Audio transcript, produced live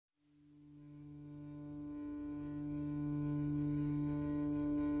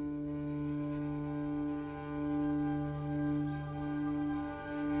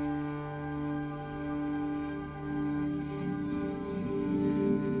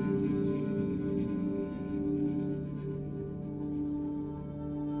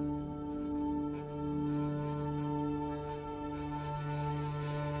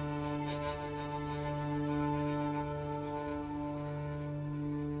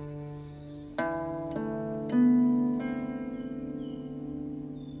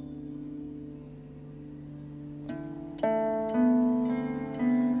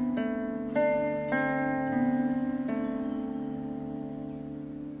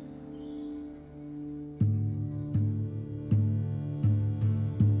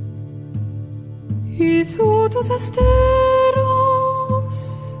y tú tus esteros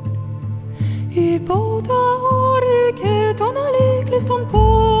y båda orike tonalikliston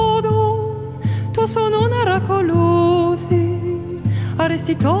podon to sononara koluthi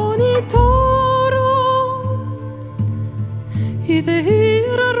aristitoni toron y de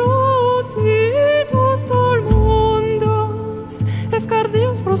hieros y tus tolmondas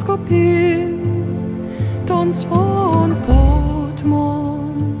efcardios proskopin ton svon potmon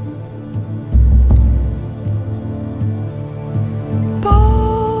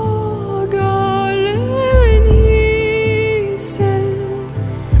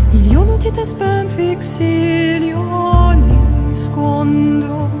spem fixilionis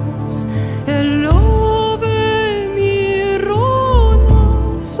condos elove mirona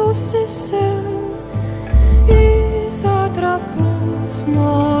susisse is atrapos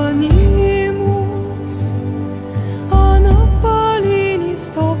nonimus anapalinis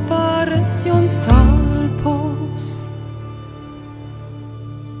toparestion salpos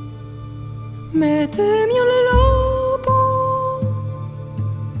metemion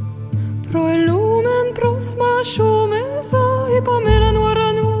pro el lumen prosma shometha ipomelan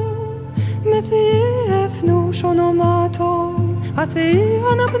waranu methi efnu shonomatom atei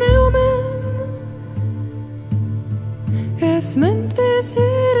anapneumen esmentes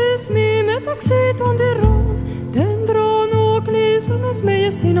iris mi metaxiton deron dendron oclizones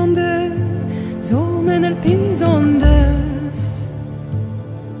meies inonde zomen el pisondes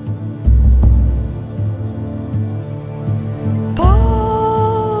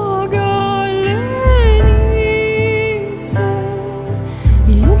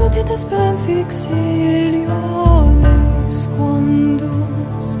spem fixilionis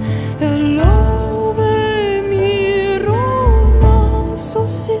quandos elove mirona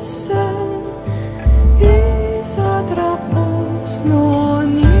susisse is atrapos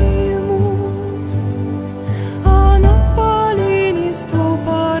nonimus anapalinis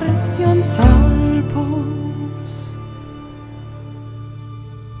toparestian talpos.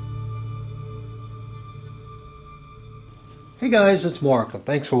 Hey guys, it's Mark, and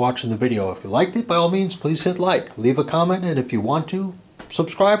thanks for watching the video. If you liked it, by all means, please hit like, leave a comment, and if you want to,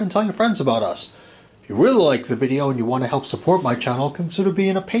 subscribe and tell your friends about us. If you really like the video and you want to help support my channel, consider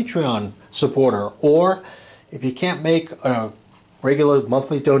being a Patreon supporter, or if you can't make a regular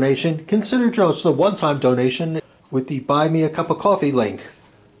monthly donation, consider just a one-time donation with the Buy Me a Cup of Coffee link.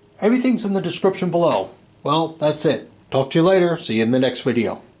 Everything's in the description below. Well, that's it. Talk to you later. See you in the next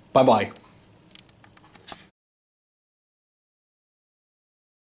video. Bye-bye.